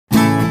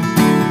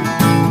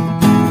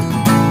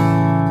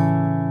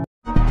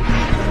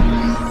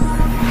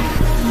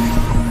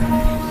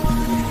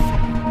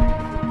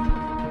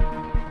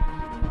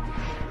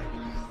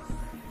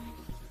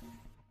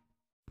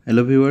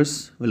Hello viewers,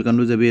 welcome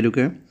to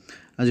EDUCARE.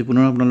 আজি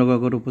পুনৰ আপোনালোকৰ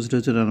আগত উপস্থিত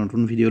হৈছে এটা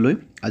নতুন ভিডিও লৈ।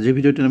 আজিৰ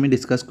ভিডিওতে আমি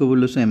ডিসকাস কৰিব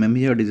লৈছো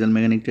এমএমভি আৰু ডিজেল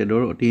মেকানিক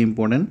ট্ৰেডৰ অতি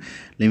ইম্পৰ্টেন্ট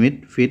লিমিট,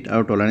 ফিট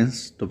আৰু টলাৰেন্স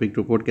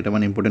টপিকটোৰ ওপৰত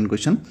কেইটামান ইম্পৰ্টেন্ট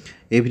কোৱেশ্চন।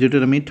 এই ভিডিওতে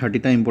আমি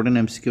 30টা ইম্পৰ্টেন্ট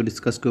MCQ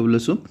ডিসকাস কৰিব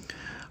লৈছো।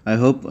 I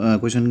hope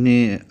কোৱেশ্চনখিনি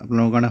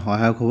আপোনালোকৰ কাৰণে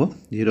সহায়ক হ'ব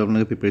যেহেতু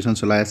আপোনালোকে প্ৰিপাৰেচন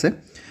চলাই আছে।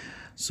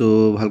 সো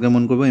ভালকৈ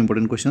মন কৰিব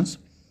important questions.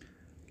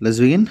 Let's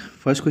begin.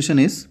 First question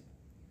is,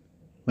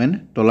 when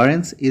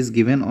tolerance is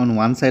given on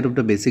one side of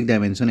the basic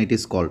dimension, it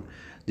is called.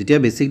 যেতিয়া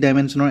বেসিক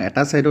ডাইমেনশনৰ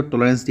এটা সাইডত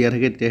টলাৰেন্স দিয়া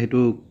থাকে তেতিয়া হেতু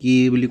কি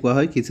বুলি কোৱা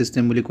হয়, কি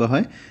সিস্টেম বুলি কোৱা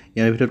হয়।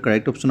 ইয়াৰ ভিতৰত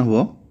কাৰেক্ট অপচন হ'ব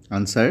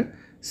আনসাৰ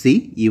সি,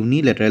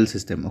 ইউনিলেটাৰেল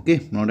সিস্টেম। ওকে,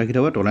 মনত ৰাখি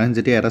থবা টলাৰেন্স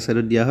যেতিয়া এটা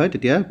সাইডত দিয়া হয়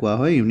তেতিয়া কোৱা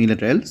হয়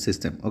ইউনিলেটাৰেল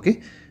system. Okay,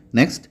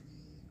 next,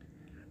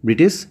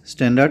 British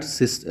standard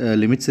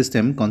limit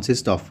system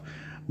কনসিষ্ট of.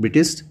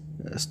 British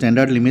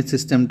standard limit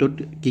সিস্টেমটোত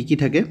কি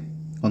থাকে,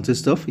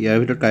 কনসিষ্ট অফ। ইয়াৰ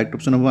ভিতৰত কাৰেক্ট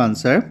অপচন হ'ব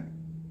answer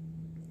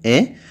A,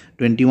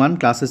 21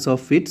 classes of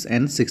fits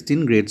and 16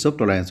 grades of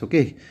tolerance.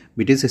 Okay,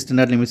 British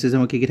standard limit system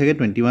ki thake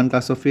 21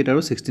 class of fit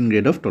aru 16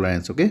 grade of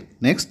tolerance. Okay,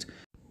 next,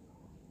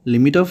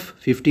 limit of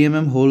 50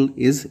 mm hole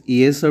is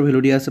ES or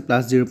value dia ase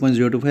plus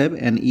 0.025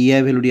 and EI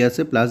value dia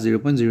ase plus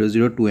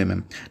 0.002 mm.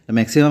 The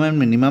maximum and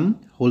minimum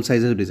hole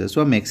size is this. So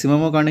maximum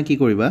karone ki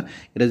koriba,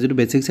 eta jetu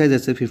basic size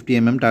ase 50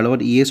 mm tar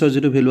logot ES or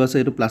jetu value ase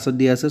etu plus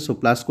dia ase, so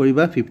plus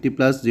koriba 50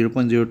 plus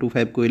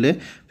 0.025 koile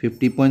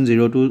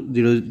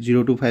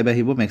 50.02025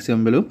 ahibo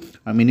maximum value,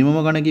 ar minimum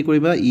karone ki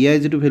koriba EI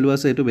jetu value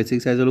ase etu basic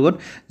size logot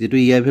jetu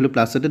EI value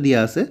plus ate dia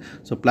ase,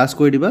 so plus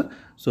kori diba,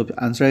 so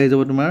answer hi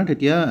jabo tumar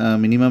tetia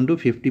minimum to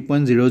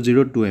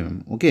 50.002 mm.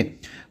 Okay,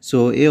 so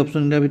a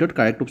option der bhitor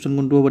correct option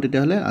kontu hobo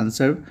tetia hole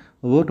answer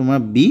hobo tumar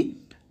B,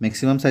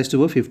 maximum size to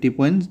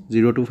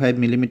 50.025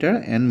 mm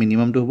and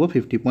minimum to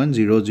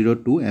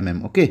 50.002 mm.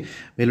 Okay,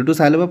 value to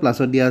side plus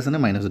dia ase na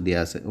minus dia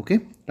ase. Okay,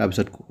 tar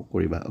bisot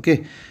koriba. Okay,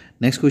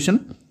 next question.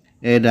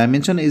 A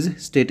dimension is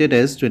stated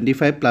as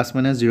 25 plus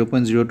minus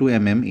 0.02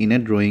 mm in a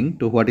drawing.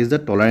 To what is the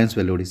tolerance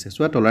value?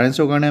 So tolerance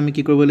karone ami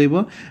ki koribo laibo,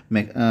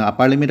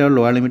 upper limit or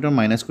lower limit or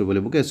minus koribo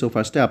laibo. Okay, so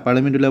first upper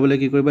limit ulabole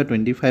ki koriba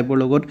 25 or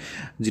logot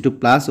jitu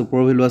plus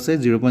upor value ase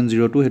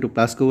 0.02 hetu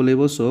plus koribo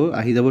laibo, so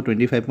ahi jabo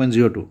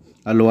 25.02.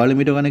 Are lower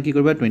লিমিটৰ কাৰণে কি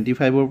কৰিবা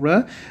 25 ৰ পৰা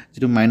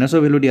যেটো মাইনাসৰ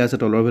value দিয়া আছে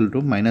তলৰ ভ্যালুটো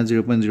minus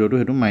 0.02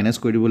 হেতু মাইনাস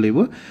কৰি দিব লাগিব,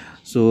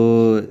 সো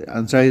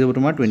আনসাৰ আহি যাব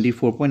তোমাৰ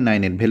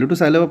 24.98। ভ্যালুটো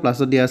চাই লবা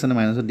প্লাসত দিয়া আছে না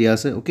মাইনাসত দিয়া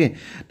আছে। ওকে,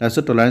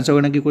 তাৰপিছত টলাৰেন্সৰ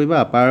কাৰণে কি কৰিবা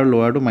আপাৰ আৰু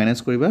লোৱাৰটো মাইনাস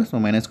কৰিবা, সো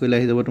মাইনাস কৰিলে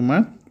আহি যাব তোমাৰ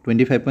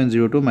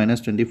 25.02 minus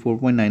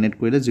 24.98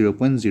 কৰিলে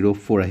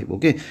 0.04 আহিব।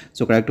 ওকে,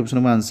 সো কাৰেক্ট অপচন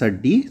হ'ব আনসাৰ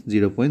ডি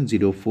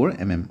 0.04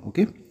 mm।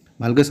 ওকে,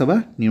 ভালকৈ চাবা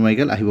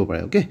নিউমেৰিকেল আহিব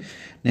পাৰে। Okay,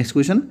 next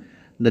question,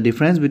 the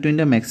difference between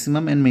the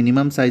maximum and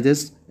minimum sizes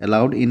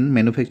allowed in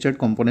manufactured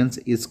components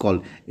is called.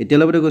 এতিয়া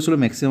লগতে কৈছিল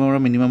maximum আৰু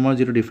minimum ৰ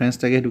যেটো ডিফাৰেন্স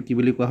থাকে হেতু কি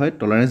বুলি কোৱা হয়,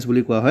 টলাৰেন্স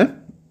বুলি কোৱা হয়।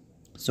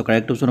 সো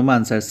কাৰেক্ট অপচন হ'ব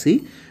আনসাৰ সি,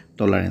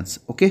 টলাৰেন্স।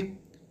 ওকে,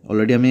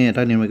 অলৰেডি আমি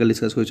এটা নিউমেৰিকেল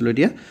ডিসকাস কৰিছিলো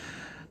এতিয়া।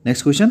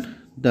 Next question,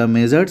 the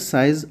measured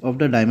size of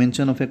the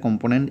dimension of a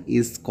component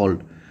is called.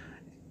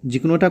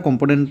 যিকোনো এটা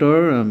কম্পোনেন্টৰ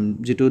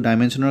যেটো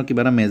ডাইমেনশনৰ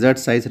কিবা এটা মেজাৰ্ড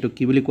সাইজ হেতু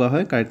কি বুলি কোৱা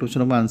হয়, কাৰেক্ট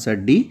অপচন হ'ব আনসাৰ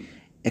ডি,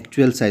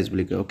 actual size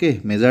বুলি কয়। Okay,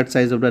 measured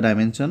size of the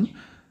dimension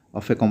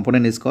of a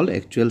component is called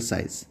actual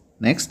size.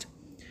 Next,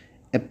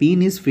 a pin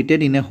is fitted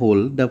in a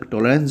hole. The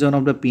tolerance zone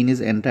of the pin is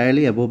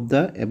entirely above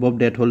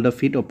that hole. The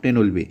fit obtained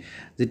will be.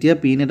 যেতিয়া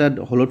pin এটা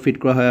হলত fit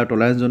কৰা হয় আৰু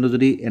tolerance zone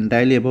যদি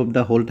entirely above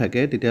the hole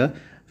থাকে তেতিয়া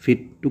fit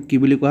to কি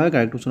বুলি কোৱা হয়,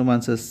 correct option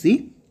answer C,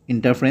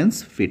 interference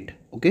fit.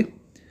 Okay,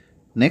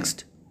 next,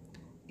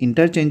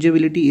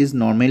 interchangeability is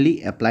normally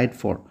applied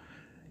for.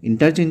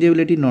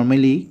 Interchangeability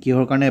normally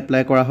কিহৰ কাৰণে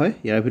এপ্লাই কৰা হয়,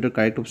 ইয়াৰ ভিতৰত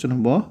কাৰেক্ট অপচন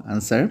হ'ব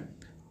answer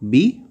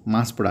B,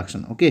 mass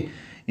production. Okay,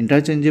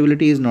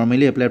 interchangeability is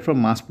normally applied for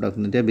mass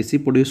production. যেতিয়া বেছি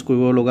প্ৰডিউস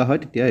কৰিব লগা হয়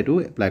তেতিয়া এটো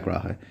এপ্লাই কৰা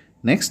হয়।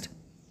 Next,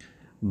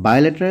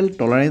 bilateral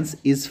tolerance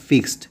is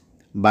fixed.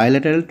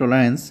 Bilateral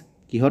tolerance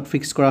কিহত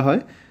ফিক্স কৰা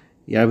হয়,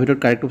 ইয়াৰ ভিতৰত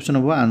কাৰেক্ট অপচন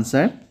হ'ব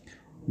answer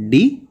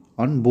D,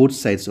 on both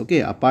sides.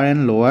 Okay, upper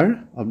and lower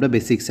of the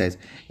basic size.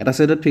 এটা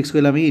সাইডত ফিক্স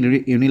কৰিলে আমি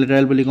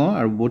ইউনিলেটাৰেল বুলি কওঁ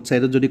আৰু both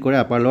সাইডত যদি কৰে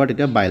আপাৰ লোৱাৰ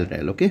তেতিয়া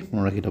bilateral. Okay,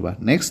 মনত ৰাখি থবা।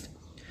 Next,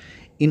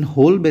 in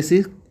whole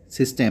basic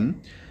system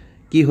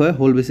কি হয়,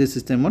 হোল বেসিস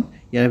সিস্টেমত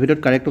ইয়াৰ ভিতৰত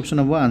কাৰেক্ট অপচন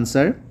হ'ব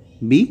answer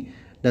B,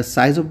 the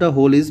size of the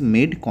hole is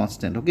made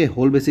constant. Okay,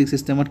 whole basic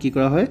সিস্টেমত কি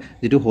কৰা হয়,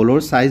 যেটো হোলৰ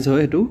সাইজ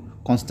হয় এটো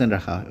কনস্ট্যান্ট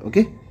ৰাখা হয়।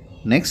 Okay,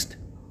 next,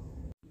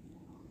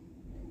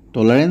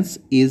 tolerance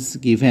is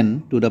given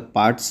to the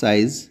part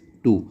size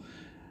 2.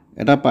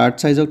 এটা part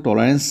size of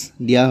tolerance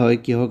দিয়া হয়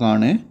কিহৰ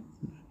কাৰণে,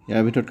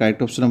 ইয়াৰ ভিতৰত কাৰেক্ট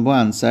অপচন হ'ব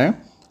answer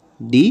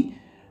D,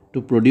 to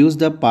produce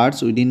the parts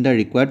within the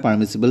required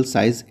permissible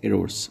size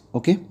errors.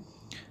 Okay,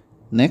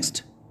 next,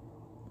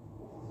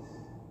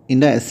 in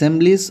the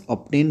assemblies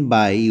obtained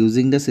by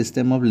using the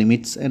system of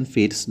limits and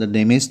fits, the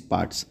damaged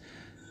parts.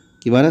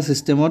 কিবা এটা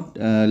সিস্টেমত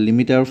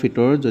limit আৰু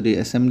ফিটৰ যদি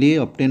assembly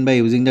obtained by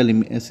using the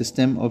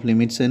system of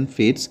limits and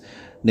fits,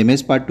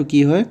 damaged part to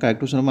কি হয়, correct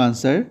option হ'ব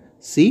answer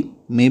C,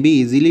 may be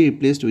easily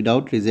replaced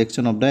without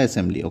rejection of the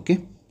assembly. Okay,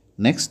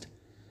 next,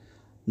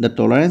 the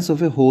tolerance of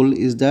a hole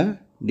is the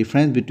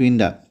difference between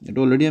the, এটো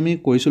already আমি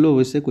কৰিছিলো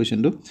অৱশ্যে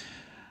কোৱেশ্চনটো,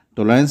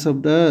 tolerance of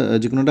the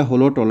যিকোনো এটা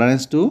হোলৰ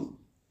tolerance two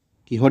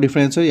কিহৰ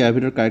difference হয় ইয়াৰ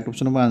ভিতৰত কাৰেক্ট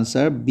অপশ্যন হ'ব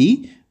answer B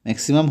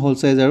maximum whole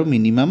size আৰু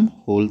minimum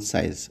whole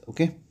size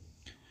okay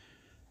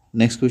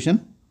next question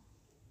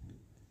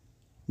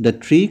the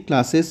three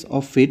classes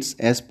of fits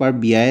as per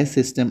BIS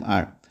system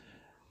are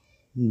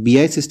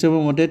BIS system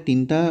মতে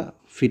তিনটা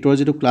ফিটৰ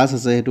যেটো ক্লাস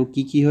আছে হেতু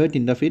কি হয়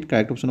তিনটা ফিট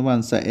কাৰেক্ট অপশ্যন হ'ব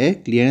answer A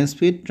clearance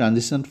fit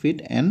transition fit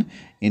and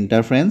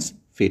ইন্টাৰফাৰেন্স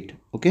fit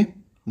okay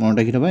মনত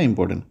ৰাখি থবা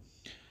important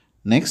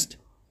next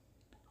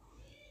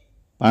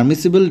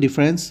permissible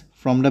difference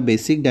from the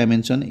basic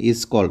dimension is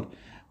called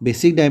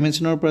basic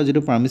dimensionৰ পৰা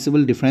যেটো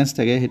permissible difference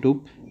থাকে হেতু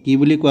কি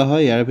বুলি কোৱা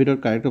হয় ইয়াৰ ভিতৰত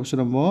কাৰেক্ট অপশ্যন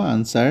হ'ব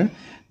answer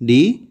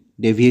D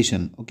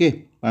deviation okay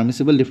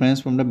permissible difference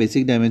from the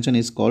basic dimension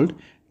is called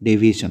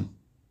deviation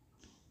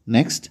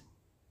next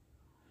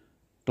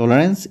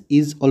tolerance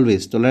is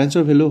always tolerance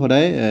or value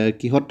সদায়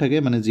কিহত থাকে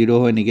মানে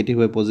 0 হয় নেগেটিভ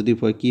হয় পজিটিভ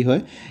হয় কি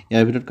হয়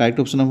ইয়াৰ ভিতৰত কাৰেক্ট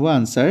অপশ্যন হ'ব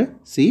answer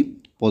C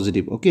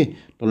positive okay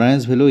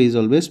tolerance value is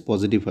always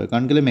positive হয়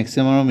কাৰণ কেলে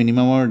maximum আৰু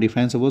minimum or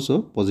difference হ'ব so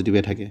positive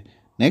এ থাকে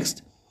next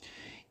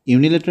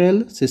unilateral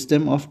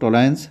system of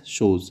tolerance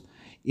shows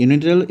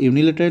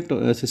unilateral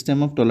system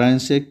of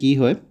tolerance কি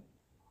হয়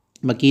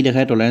বা কি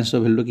দেখায় টলাৰেন্স অফ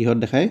ভ্যালু কিহত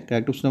দেখায়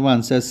কাৰেক্ট অপশ্যন হ'ব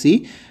answer C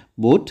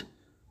both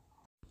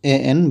A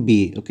and B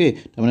okay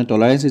তাৰমানে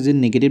টলাৰেন্স ইজ ইন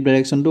নেগেটিভ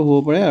ডাইৰেকশনটো হ'ব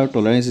পাৰে আৰু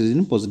টলাৰেন্স ইজ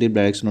ইন পজিটিভ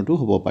ডাইৰেকশনটো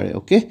হ'ব পাৰে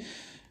okay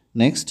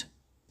next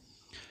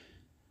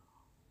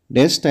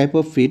dash type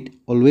of fit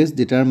always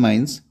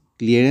determines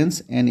clearance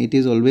and it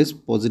is always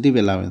positive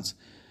allowance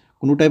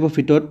কোনো type of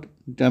ফিটত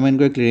determine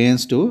কৰে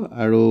clearance টো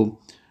আৰু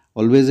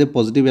always a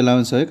positive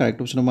allowance হয় কাৰেক্ট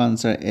অপশ্যন হ'ব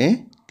answer A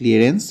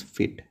clearance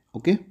fit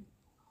okay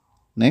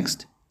next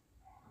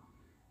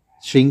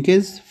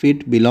shrinkage fit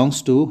belongs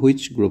to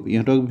which group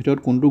ইহতৰ ভিতৰত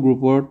কোনটো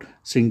গ্ৰুপৰ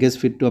shrinkage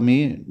fit টো আমি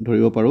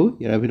ধৰিব পাৰো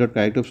ইয়াৰ ভিতৰত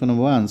কাৰেক্ট অপশ্যন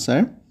হ'ব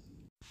answer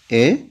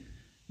A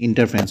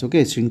interference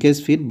okay shrinkage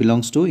fit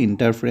belongs to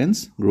interference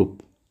group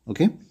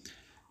okay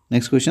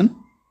next question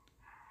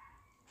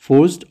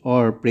forced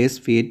or press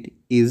fit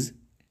is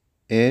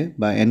a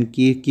বা n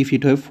কি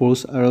fit হয়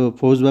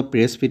force বা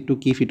press fit to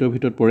কি fitor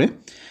ভিতৰত পৰে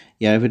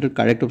ইয়াৰ ভিতৰত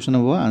কাৰেক্ট অপশ্যন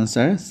হ'ব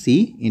answer C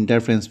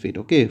interference fit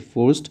okay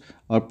forced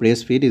or press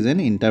fit is an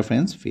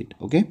interference fit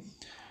okay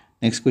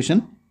next question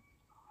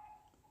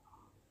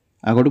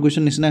আগৰ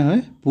কোৱেশ্চন নিচিনা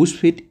হয় push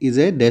fit is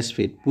a dash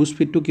fit push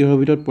fit to কিহৰ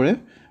ভিতৰত পৰে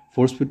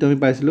force fit আমি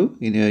পাইছিলো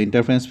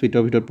interference fit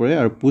ৰ ভিতৰত পৰে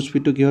আৰু push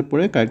fit to কিহত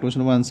পৰে কাৰেক্ট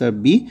অপশ্যন হ'ব answer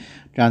B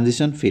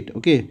transition fit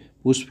okay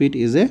push fit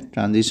is a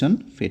transition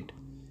fit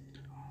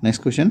next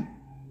question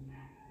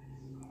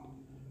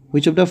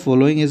which of the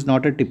following is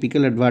not a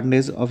typical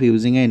advantage of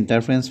using an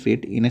interference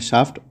fit in a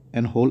shaft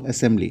and hole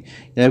assembly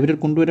ইয়াৰ ভিতৰত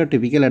কোনটো এটা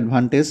typical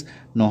advantage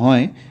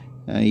নহয়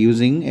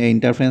using a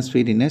interference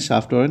fit in a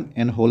shaft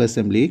and hole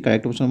assembly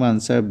correct option of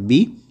answer B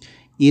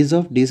ease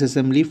of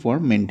disassembly for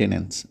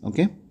maintenance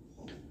okay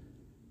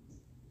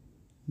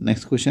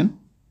next question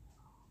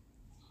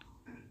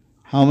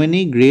how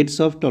many grades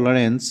of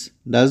tolerance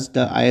does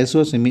the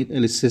ISO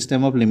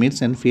system of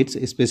limits and fits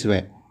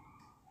specify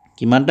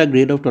কিমানটা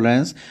grade of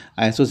tolerance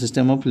ISO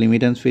system of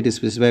limit and fit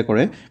specify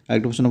কৰে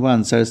correct option হ'ব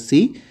answer C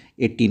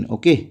 18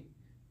 okay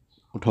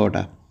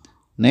 18টা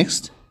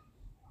next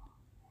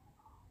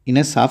in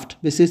a shaft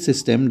basis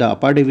system the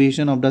upper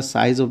deviation of the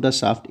size of the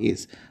shaft is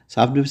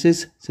shaft basis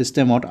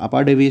system of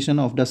upper deviation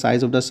of the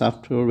size of the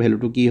shaft value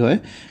to কি হয়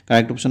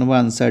correct option হ'ব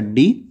answer D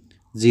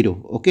 0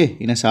 okay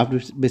in a shaft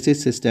basis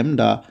system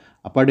the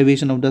upper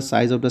deviation of the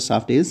size of the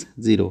shaft is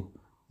 0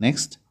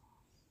 next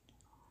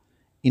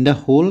in the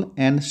hole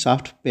and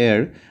shaft pair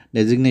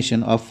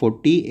designation of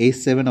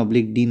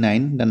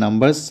 40H7/D9 the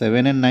numbers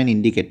 7 and 9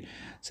 indicate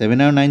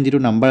 7 and 9 যেটো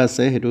number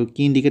আছে হেতু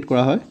কি indicate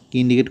কৰা হয় কি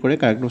indicate কৰে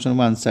correct option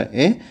হ'ব answer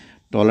এ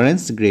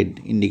tolerance grade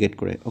indicate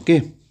কৰে okay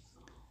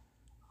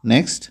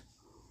next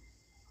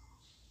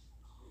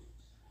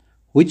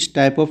which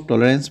type of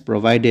tolerance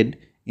provided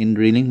in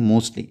drilling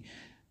mostly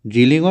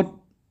drilling ot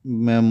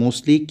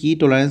mostly key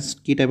tolerance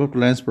key type of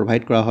tolerance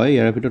provide কৰা হয়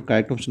ইয়াৰ ভিতৰত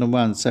correct option হ'ব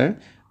answer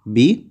B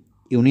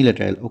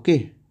unilateral okay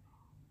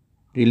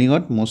drilling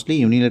ot mostly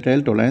unilateral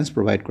tolerance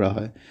provide কৰা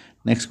হয়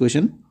next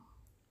question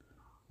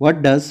what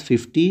does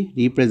 50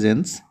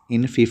 represents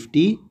in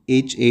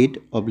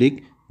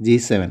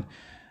 50H8/G7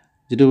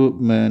 যেটো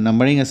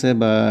numbering আছে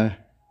বা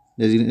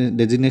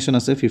designation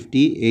আছে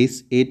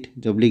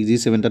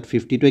 50H8/G7 তাত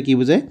 50 টো কি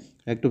বুজায়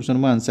কারেক্ট অপশন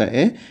হ'ব answer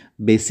A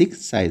basic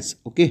size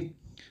okay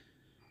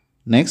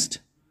next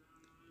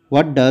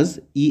what does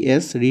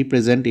ES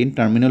represent in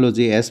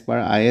terminology as per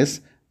IS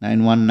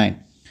 919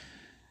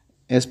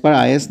 as per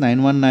IS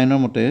 919 ৰ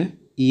মতে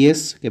ES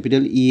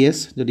capital ES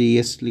যদি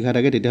ES লিখা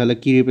থাকে তেতিয়া হলে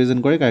কি ৰিপ্ৰেজেন্ট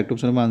কৰে কারেক্ট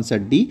অপশন হ'ব answer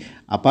D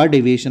upper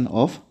deviation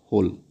of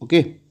hole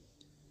okay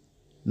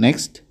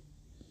next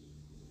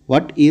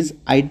what is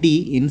IT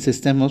in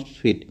system of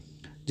fit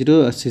যেটো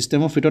system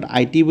of fit to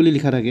IT বুলি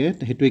লিখা থাকে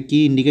হেতু কি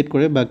ইন্ডিকেট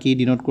কৰে বা কি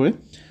ডিনোট কৰে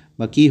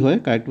বা কি হয়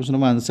কারেক্ট অপশন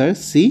হ'ব answer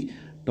C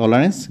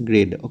tolerance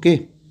grade okay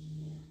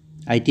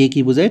IT কি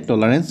বুজায়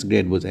tolerance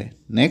grade বুজায়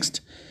next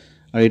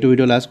আৰু এটো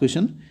video last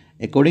question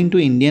According to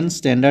Indian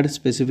standard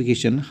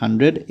specification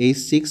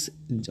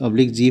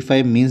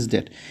 100H6/G5 means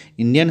that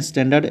Indian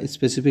standard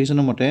specification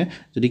মতে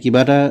যদি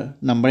কিবা এটা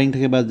নাম্বাৰিং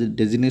থাকে বা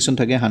ডেজিগনেশ্যন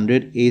থাকে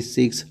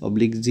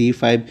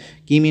 100H6/G5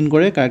 কি মিন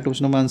কৰে correct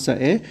option number answer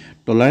A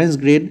tolerance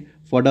grade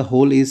for the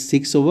hole is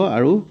 6 হ'ব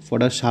আৰু for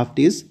the shaft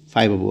is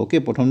 5 হ'ব ওকে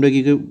প্ৰথমটো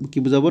কি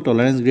বুজাব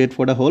tolerance grade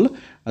for the hole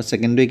আৰু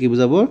সেকেন্ডটো কি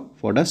বুজাব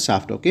for the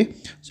shaft okay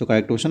so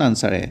correct option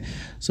answer A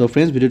so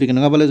friends ভিডিওটো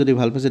কেনেকুৱা পালে যদি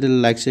ভাল পাইছে তেলে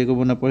লাইক শেয়াৰ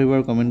কৰিব নাপাহৰিব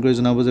আৰু কমেন্ট কৰি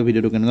জনাব যে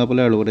ভিডিওটো কেনেকুৱা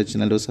পালে আৰু লগতে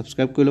চেনেলটো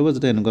সাবস্ক্ৰাইব কৰি ল'ব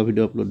যাতে এনেকুৱা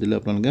ভিডিও আপলোড দিলে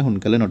আপোনালোকে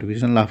সোনকালে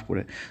নটিফিকেশন লাভ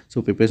কৰে সো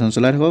প্ৰিপাৰেচন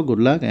চলাই থাকক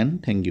good luck and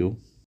thank U